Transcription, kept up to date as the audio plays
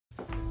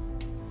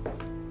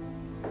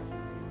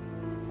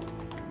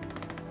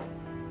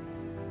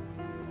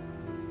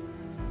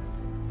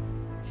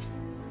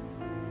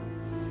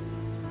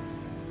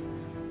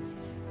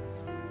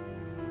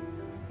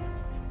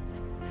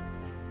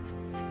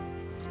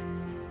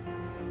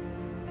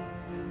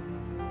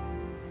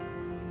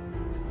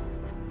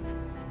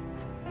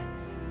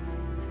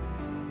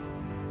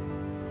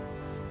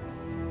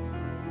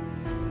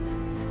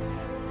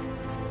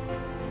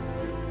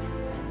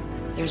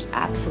There's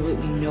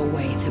absolutely no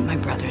way that my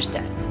brother's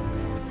dead.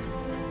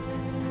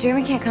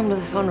 Jeremy can't come to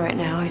the phone right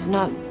now. He's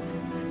not...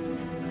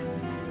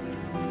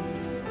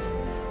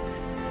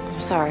 I'm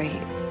sorry.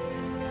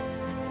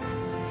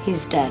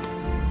 He's dead.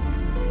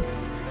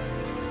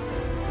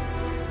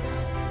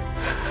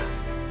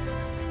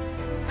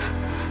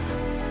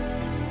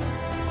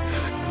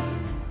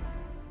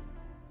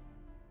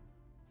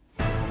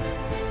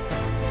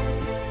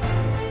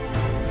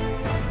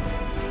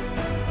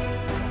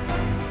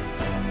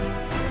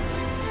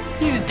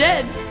 He's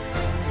dead.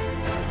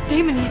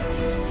 Damon,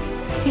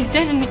 he's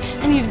dead,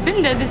 and he's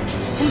been dead this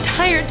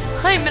entire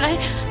time, and I...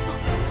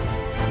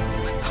 Oh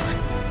my God.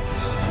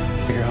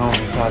 Take her home. We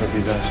thought it'd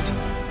be best.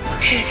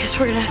 Okay, I guess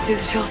we're gonna have to do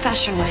this the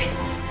old-fashioned way.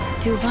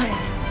 Do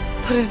what?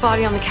 Put his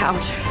body on the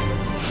couch.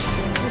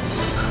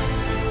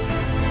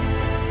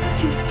 I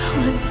can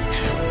smell it.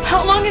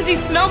 How long has he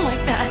smelled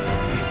like that?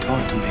 Hey,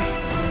 talk to me.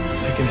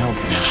 I can help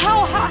you.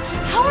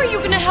 How are you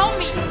gonna help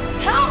me?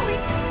 How?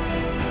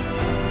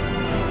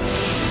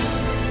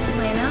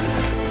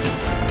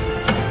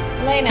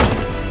 Elena,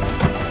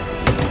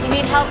 you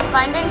need help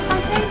finding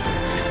something?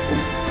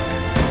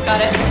 Got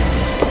it.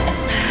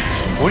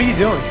 What are you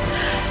doing?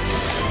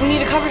 We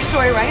need a cover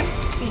story, right?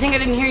 You think I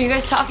didn't hear you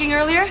guys talking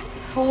earlier?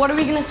 Well, what are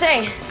we gonna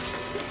say?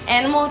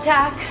 Animal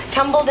attack?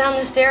 Tumble down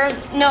the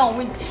stairs? No,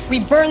 we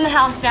burned the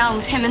house down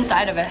with him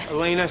inside of it.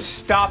 Elena,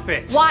 stop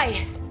it.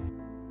 Why?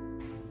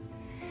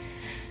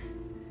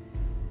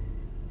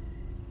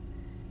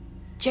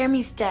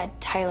 Jeremy's dead,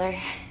 Tyler.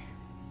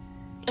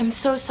 I'm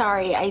so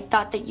sorry. I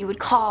thought that you would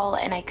call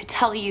and I could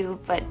tell you,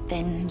 but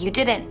then you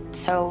didn't.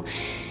 So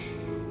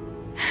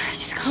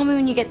just call me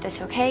when you get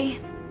this, okay?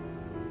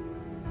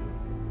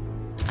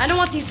 I don't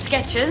want these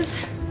sketches.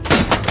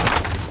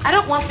 I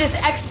don't want this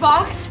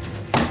Xbox.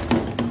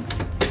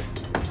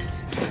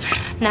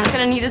 Not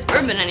gonna need this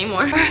bourbon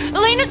anymore.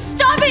 Elena,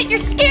 stop it! You're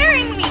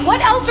scaring me! What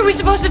else are we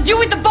supposed to do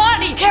with the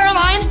body,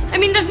 Caroline? I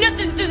mean, there's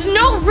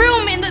no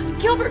room in the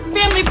Gilbert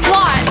family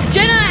plot.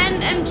 Jenna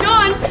and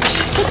John,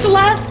 what's the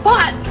last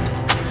spot?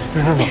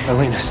 No,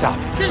 Elena, stop.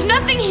 There's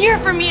nothing here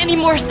for me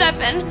anymore,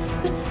 Stefan.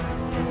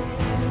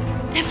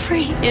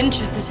 Every inch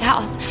of this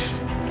house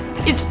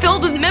is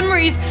filled with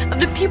memories of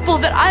the people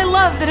that I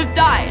love that have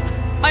died.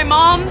 My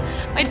mom,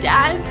 my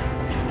dad,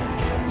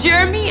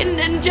 Jeremy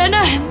and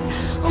Jenna and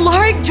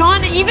Alaric,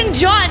 John, even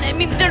John. I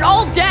mean, they're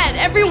all dead.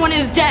 Everyone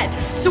is dead.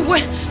 So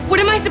what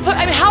am I supposed...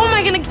 I mean, how am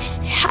I gonna...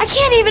 I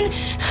can't even...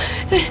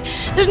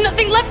 There's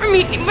nothing left for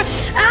me anymore.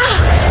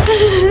 Ah!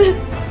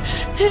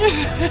 It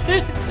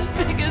hurts. Just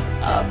make it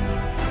stop.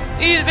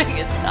 Please make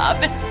it stop.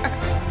 It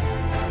hurts.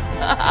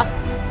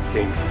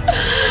 Damon.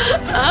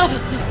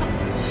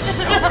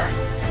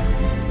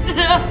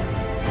 No.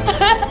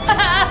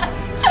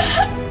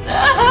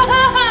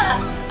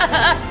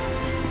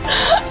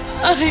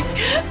 I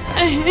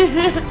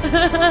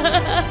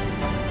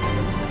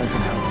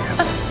can help you.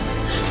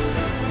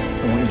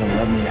 I want you to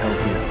let me help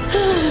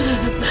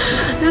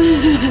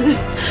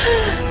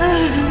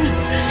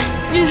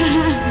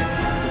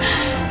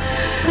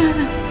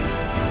you.